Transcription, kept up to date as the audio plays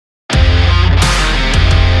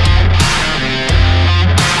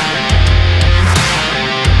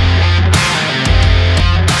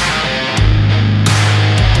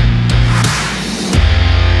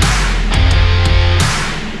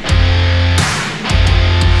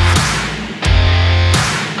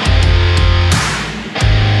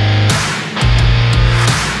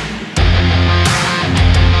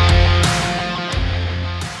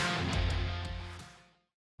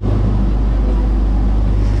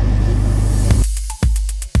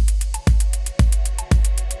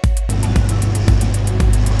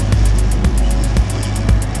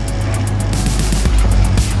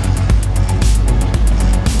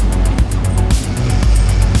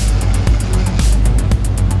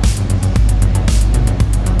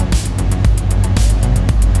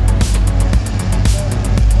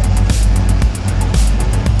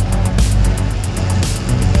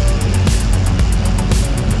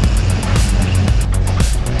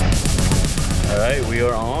right, we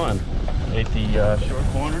are on. Ate the short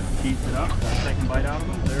corner, teased it up, got a second bite out of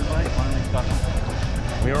them, third bite, finally stuck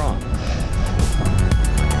them. We are on.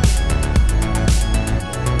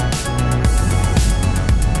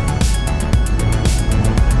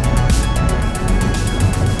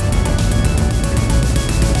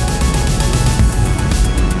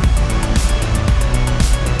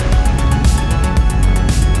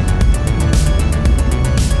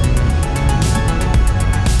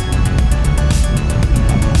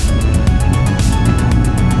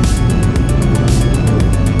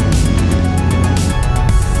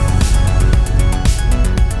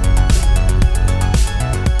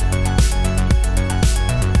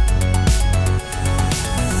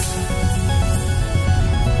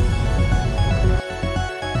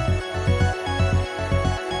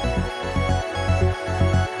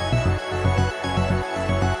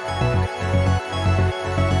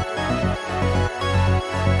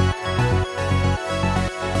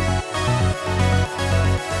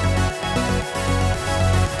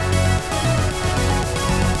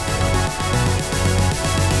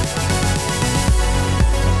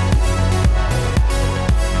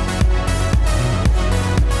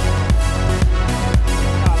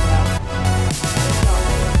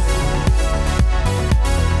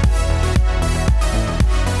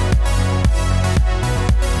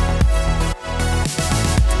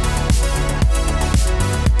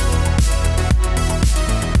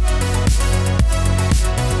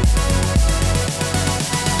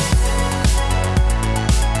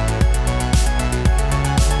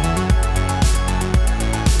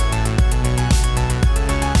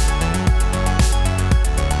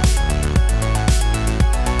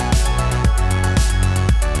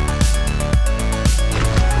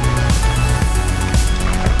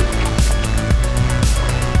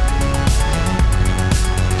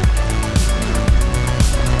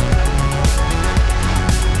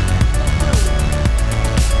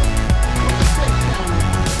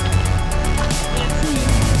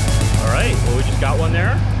 Got one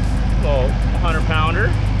there, a little 100-pounder.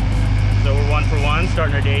 So we're 1 for 1,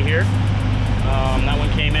 starting our day here. That one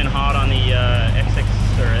came in hot on the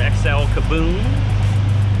XL Kaboom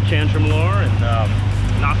Chantrum lure, and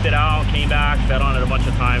knocked it out, came back, fed on it a bunch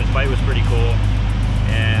of times. Bite was pretty cool,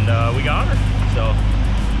 and we got her. So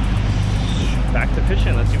back to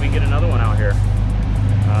fishing. Let's see if we can get another one out here.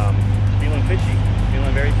 Feeling fishy,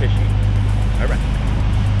 feeling very fishy. All right.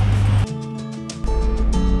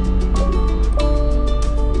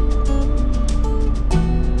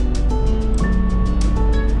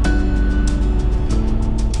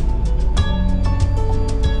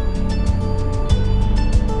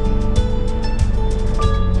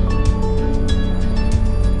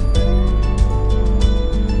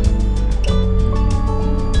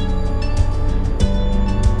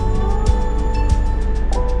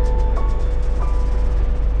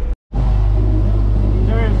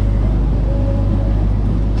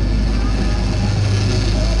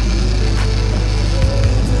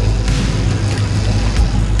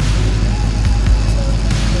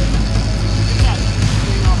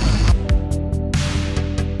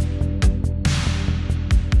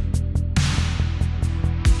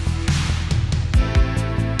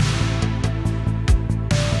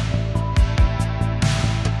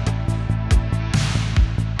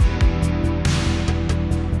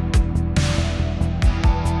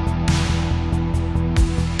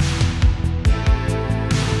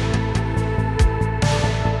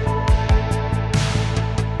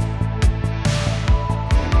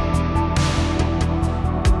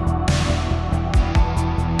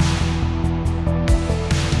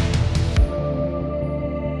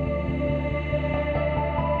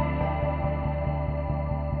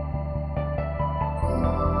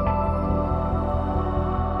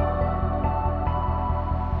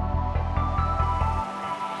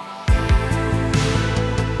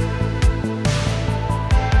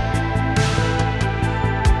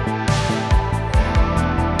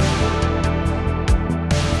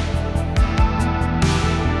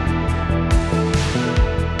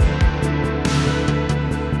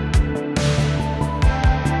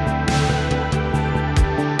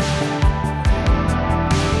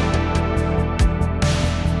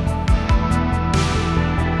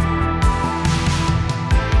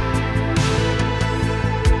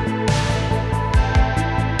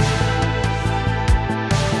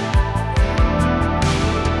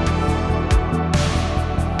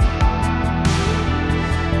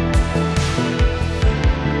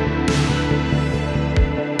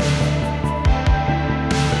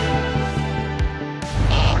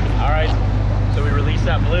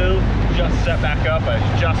 just set back up. I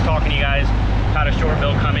was just talking to you guys. Had a short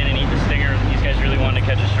bill come in and eat the stinger. These guys really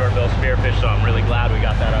catch a short-bill spearfish, so I'm really glad we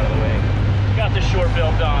got that out of the way. Got the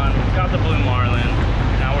short-bill done, got the blue marlin.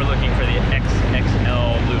 Now we're looking for the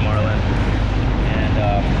XXL blue marlin. And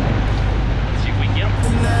let's see if we can get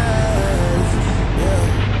them.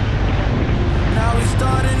 Now we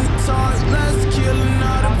starting to talk, let's kill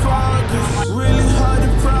another progress. Really hard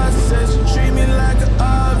to process, you treat me like an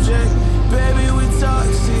object. Baby, we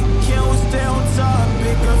toxic, can't we stay on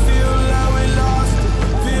topic? I feel like we lost it,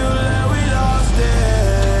 feel like we lost it.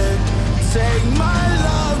 Take my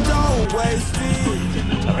love, don't waste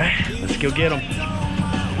it. All right, let's go get them.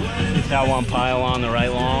 Get that one pile on the right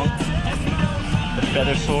long. The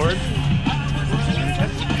feather sword.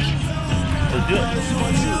 Let's do it.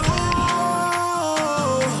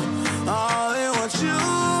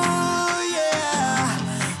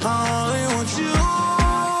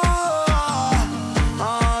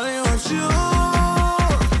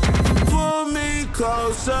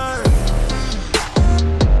 Closer.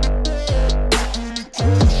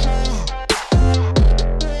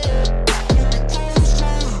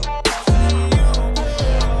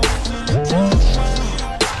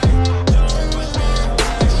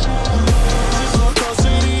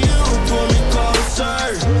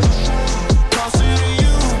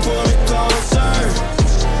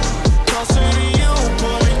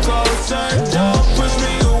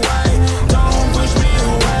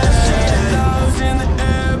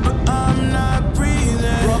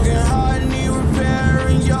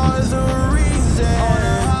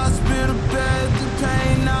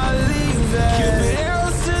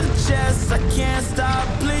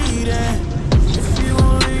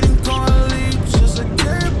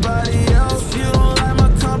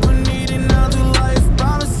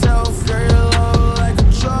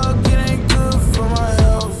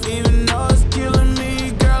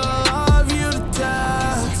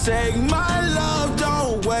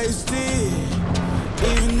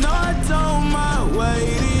 Even though I don't mind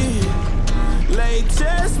waiting,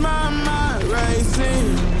 latest my mind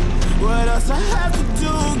racing. What else I have to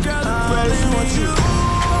do, girl? I really want you.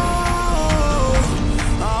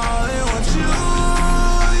 I only want you,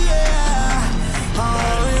 yeah. I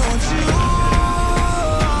only want you.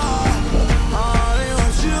 I only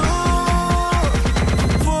want you.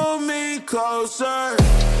 Pull me closer,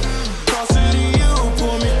 closer to you.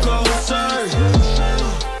 Pull me closer.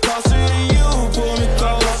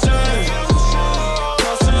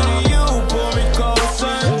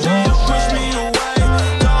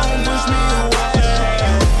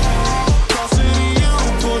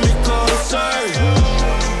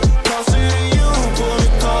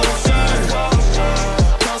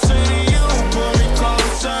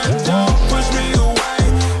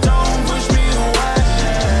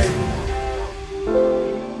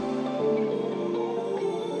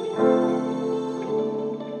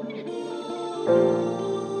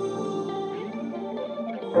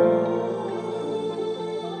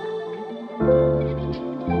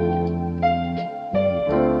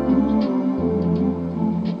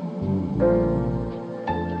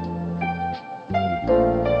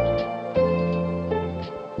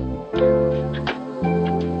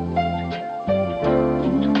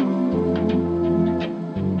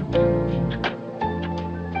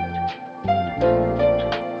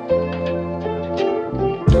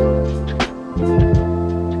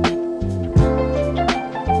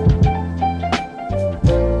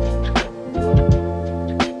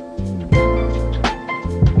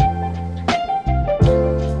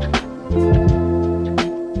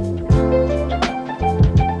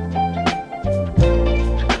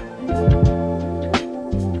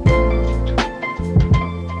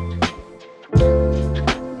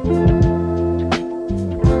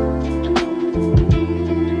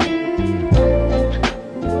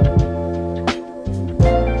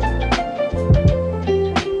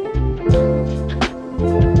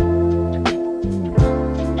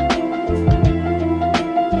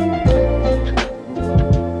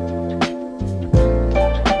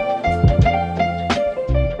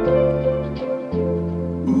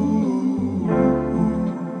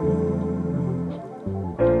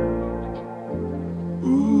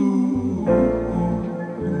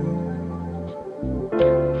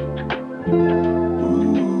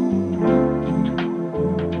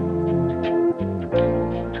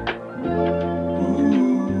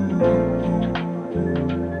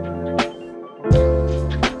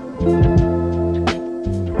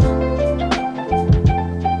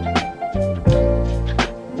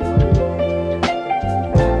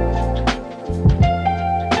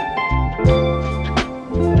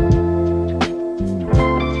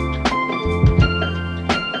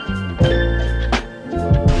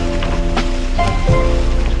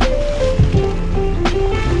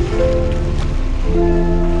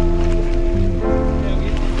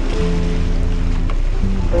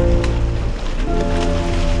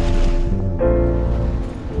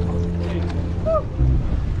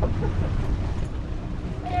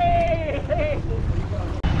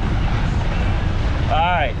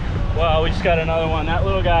 just got another one. That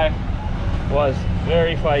little guy was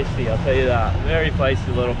very feisty, I'll tell you that. Very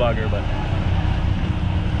feisty little bugger, but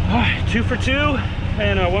 2 for 2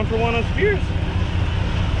 and 1 for 1 on spears.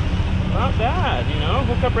 Not bad, you know.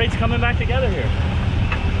 Hookup rate's coming back together here.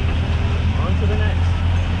 On to the next.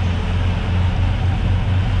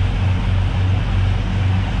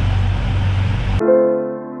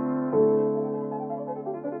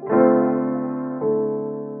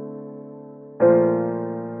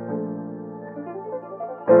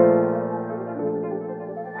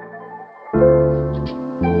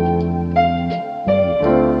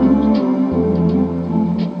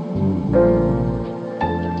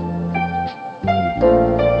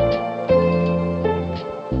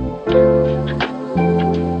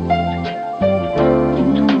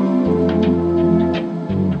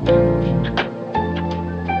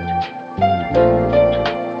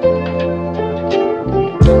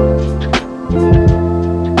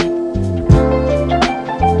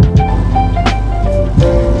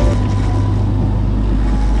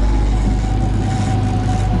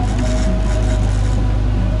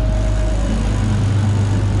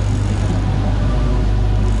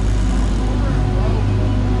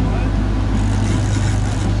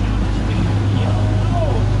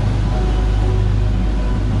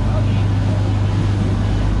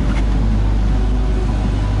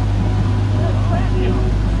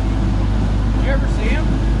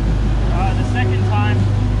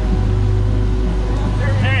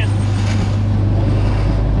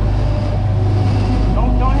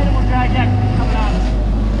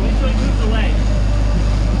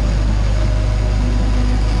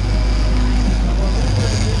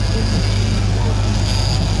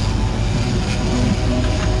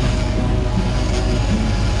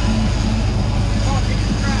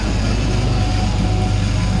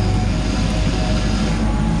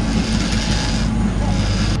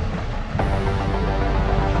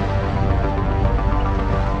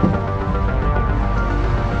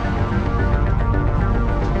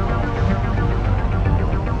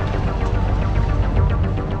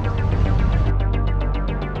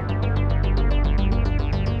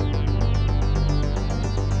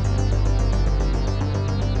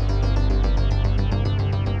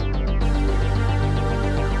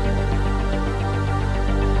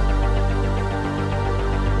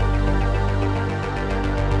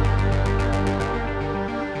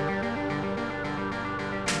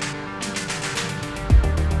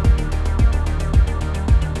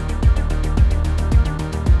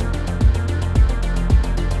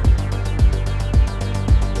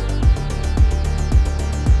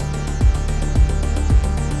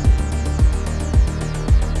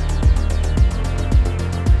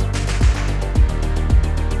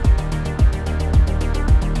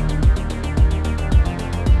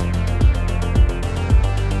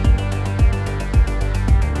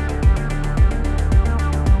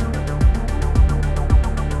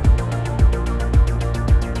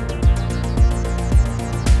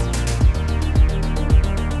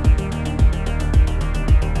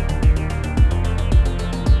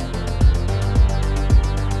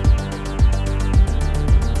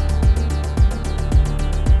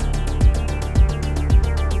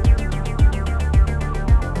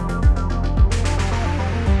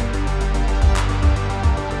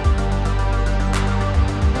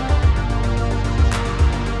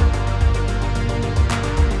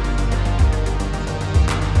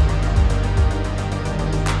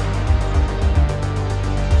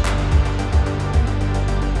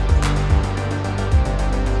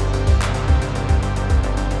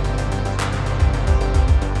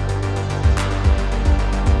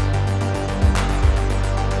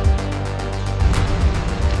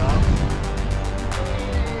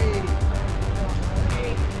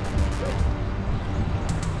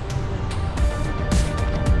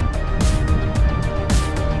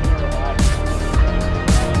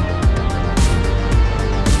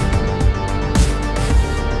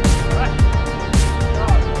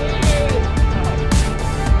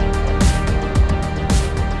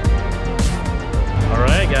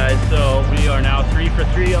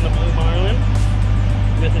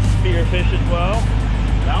 fish as well.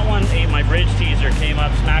 That one ate my bridge teaser, came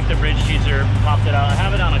up, smacked the bridge teaser, popped it out. I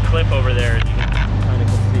have it on a clip over there, as you can kind of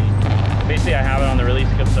see. Basically, I have it on the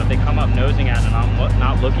release clip, so if they come up nosing at it and I'm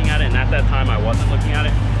not looking at it, and at that time I wasn't looking at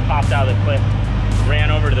it, popped out of the clip,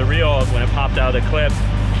 ran over to the reel. When it popped out of the clip,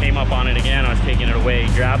 came up on it again, I was taking it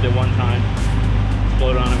away, grabbed it one time,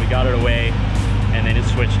 exploded on it, we got it away, and then it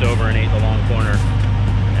switched over and ate the long corner,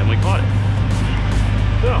 and we caught it.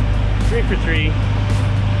 So, 3 for 3.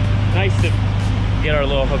 Nice to get our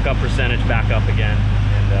little hookup percentage back up again,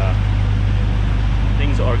 and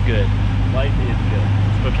things are good. Life is good.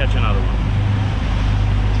 Let's go catch another one.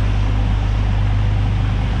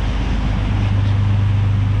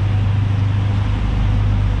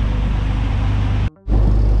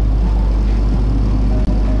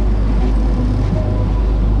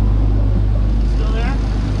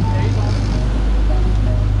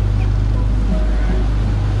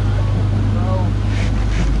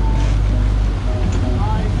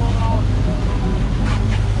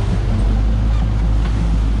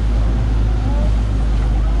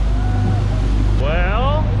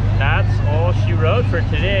 For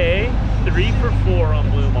today, 3 for 4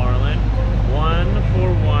 on blue marlin, 1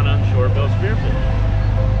 for 1 on shorebill spearfish.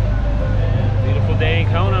 And beautiful day in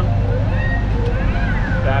Kona.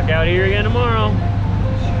 Back out here again tomorrow.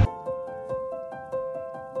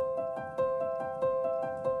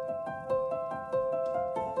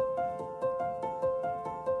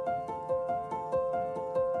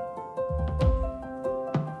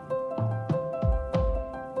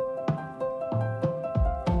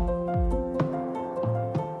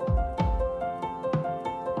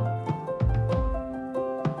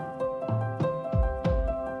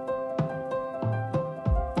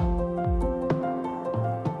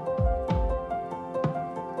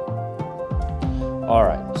 All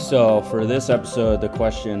right, so for this episode, the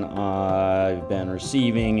question I've been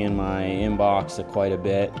receiving in my inbox quite a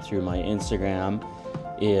bit through my Instagram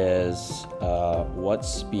is what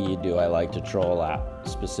speed do I like to troll at,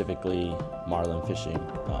 specifically marlin fishing.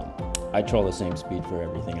 I troll the same speed for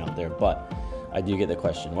everything out there, but I do get the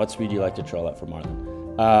question, what speed do you like to troll at for marlin?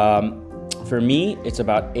 For me, it's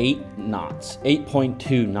about 8 knots,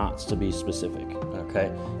 8.2 knots to be specific. Okay,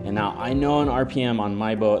 and now I know an RPM on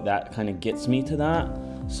my boat that kind of gets me to that,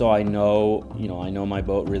 so I know, I know my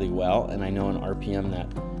boat really well, and I know an RPM that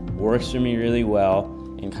works for me really well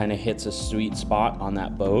and kind of hits a sweet spot on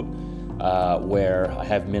that boat where I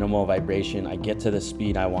have minimal vibration. I get to the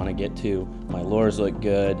speed I want to get to, my lures look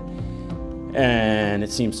good, and it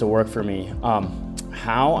seems to work for me.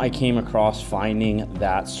 How I came across finding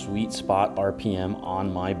that sweet spot RPM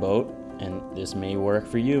on my boat, and this may work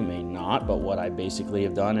for you, may not, but what I basically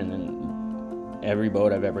have done, and in every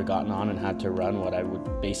boat I've ever gotten on and had to run, what I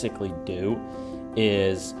would basically do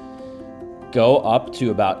is go up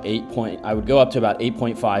to about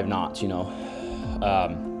 8.5 knots,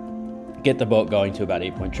 get the boat going to about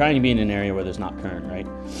 8 trying to be in an area where there's not current, right?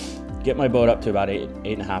 Get my boat up to about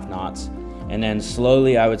 8.5 knots, and then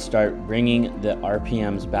slowly I would start bringing the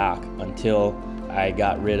RPMs back until I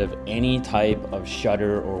got rid of any type of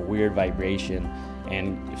shudder or weird vibration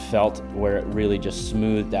and felt where it really just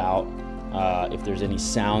smoothed out. If there's any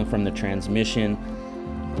sound from the transmission,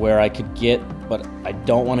 where I could get, but I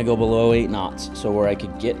don't want to go below 8 knots, so where I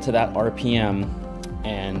could get to that RPM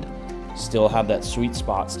and still have that sweet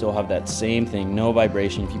spot, still have that same thing, no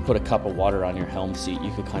vibration. If you put a cup of water on your helm seat,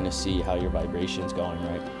 you could kind of see how your vibration's going,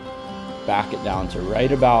 right? Back it down to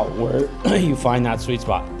right about where you find that sweet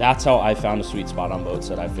spot. That's how I found a sweet spot on boats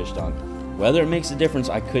that I fished on. Whether it makes a difference,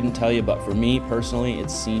 I couldn't tell you, but for me personally,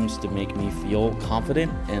 it seems to make me feel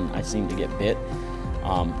confident, and I seem to get bit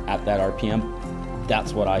at that RPM.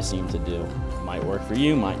 That's what I seem to do. Might work for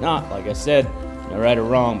you, might not. Like I said, no right or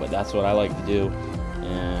wrong, but that's what I like to do,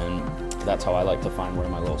 and that's how I like to find where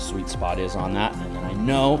my little sweet spot is on that. And then I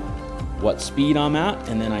know what speed I'm at,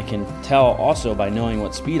 and then I can tell also by knowing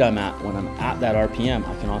what speed I'm at when I'm at that RPM,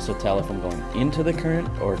 I can also tell if I'm going into the current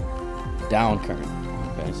or down current.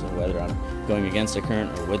 Okay, so whether I'm going against the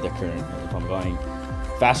current or with the current. And if I'm going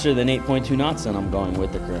faster than 8.2 knots, then I'm going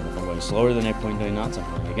with the current. If I'm going slower than 8.2 knots, I'm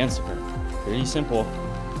going against the current. Pretty simple.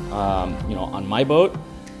 On my boat,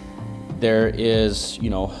 there is,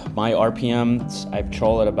 my RPMs, I've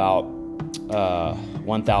trolled at about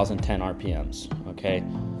 1,010 RPMs, okay?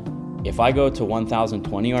 If I go to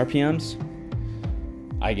 1,020 RPMs,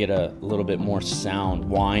 I get a little bit more sound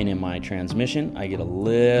whine in my transmission. I get a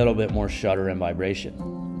little bit more shudder and vibration,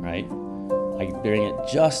 right? I bring it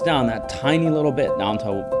just down that tiny little bit down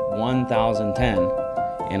to 1,010,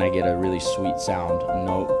 and I get a really sweet sound.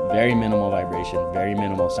 No, very minimal vibration, very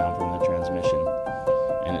minimal sound from the transmission,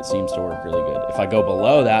 and it seems to work really good. If I go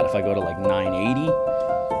below that, if I go to like 980,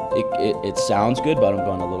 it sounds good, but I'm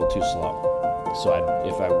going a little too slow. So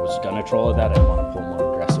if I was gonna troll at that, I'd want to pull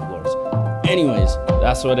more aggressive lures. Anyways,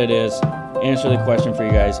 that's what it is. Answer the question for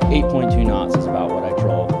you guys. 8.2 knots is about what I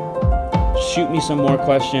troll. Shoot me some more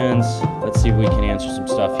questions. Let's see if we can answer some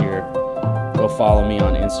stuff here. Go follow me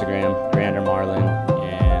on Instagram, Grander Marlin,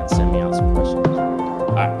 and send me out some questions.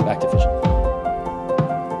 All right, back to fishing.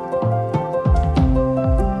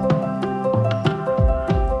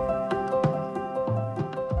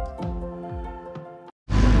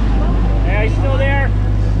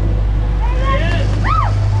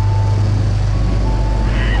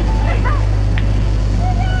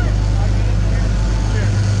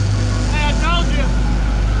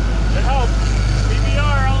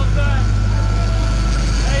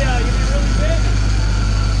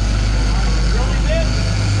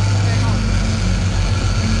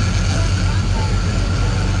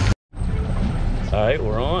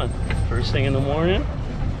 first thing in the morning.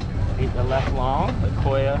 Ate the left long, the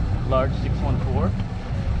Koya large 614.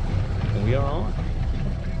 And we are on.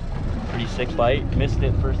 Pretty sick bite. Missed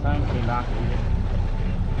it first time, came back and ate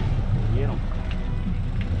it. Get 'em.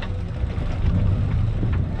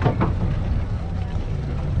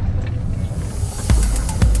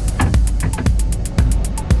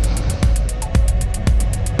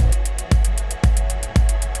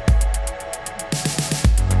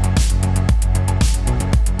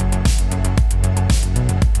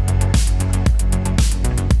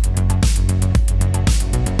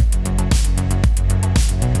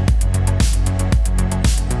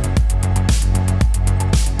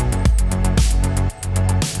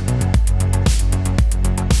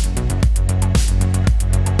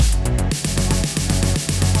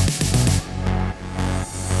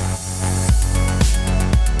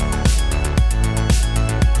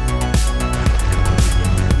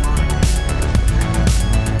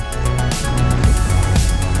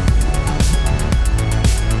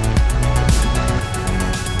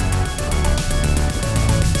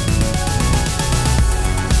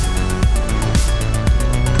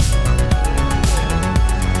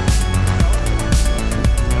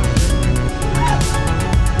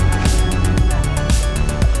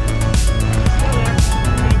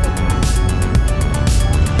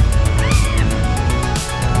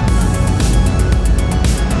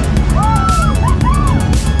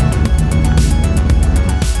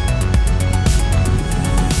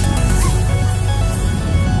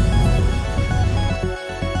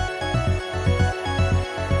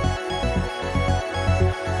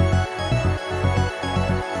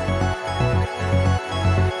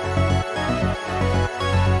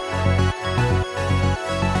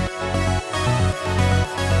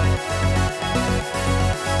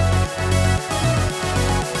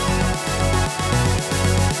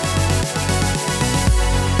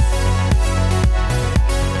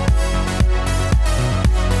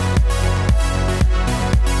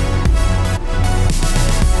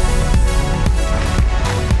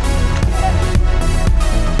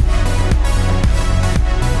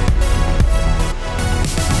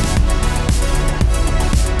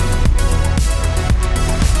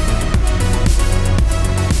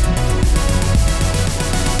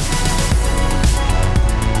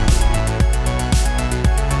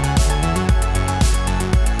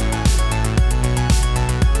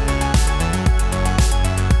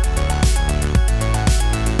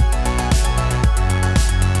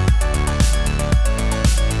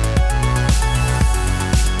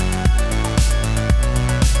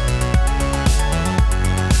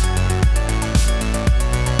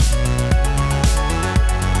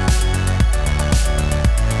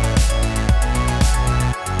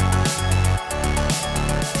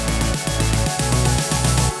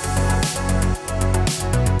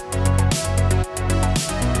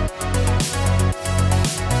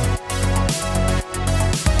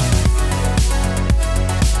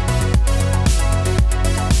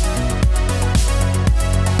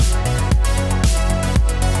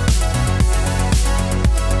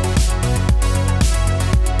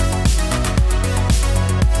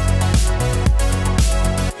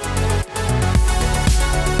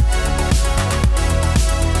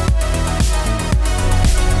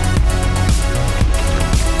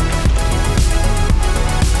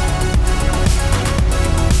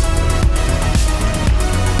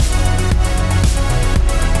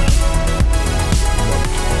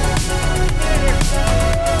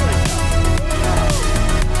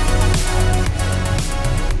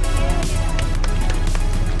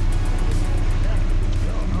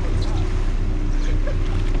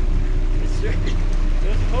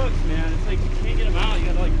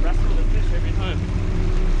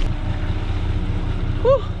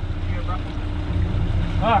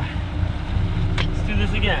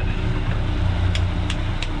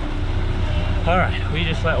 Alright, we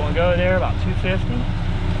just let one go there, about 250.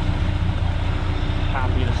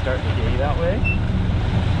 Happy to start the day that way.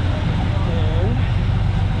 And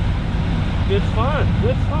good fun,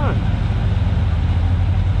 good fun.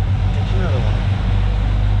 Catch another one.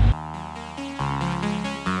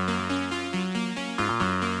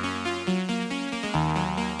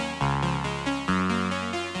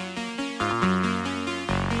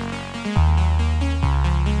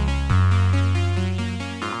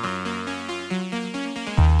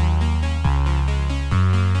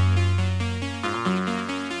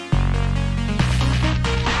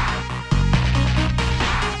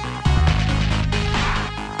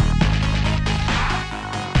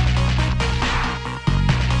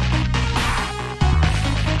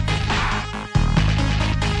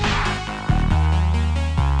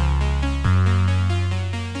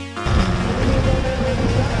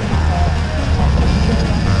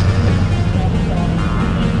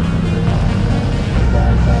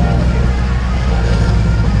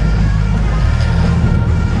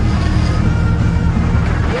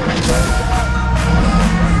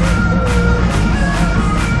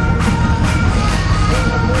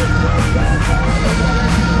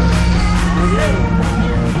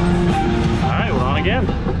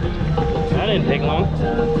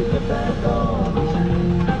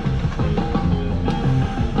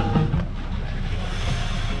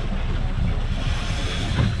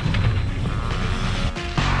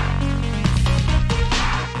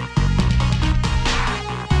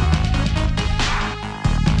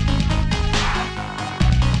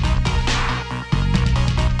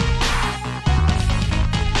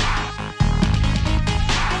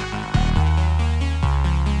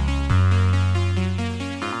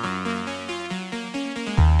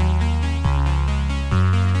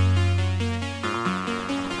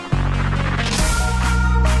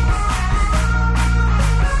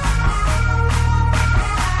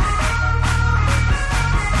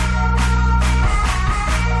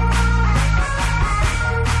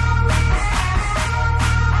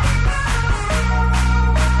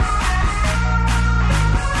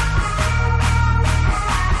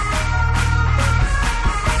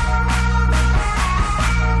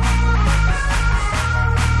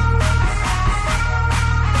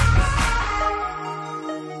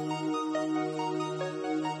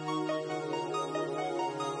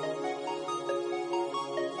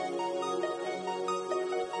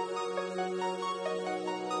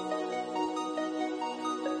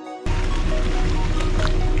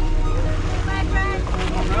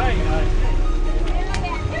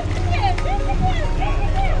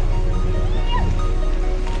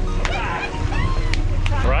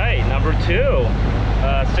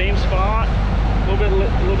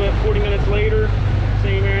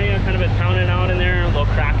 running out in there, a little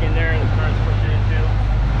crack in there, the current's pushing into.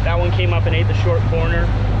 That one came up and ate the short corner.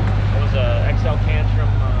 It was a XL Tantrum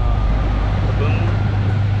Kaboom.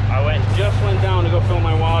 I just went down to go fill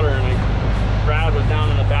my water, and Brad was down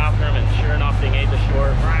in the bathroom, and sure enough, thing ate the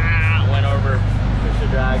short. Went over, pushed the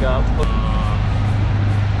drag up.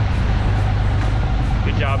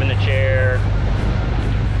 Good job in the chair.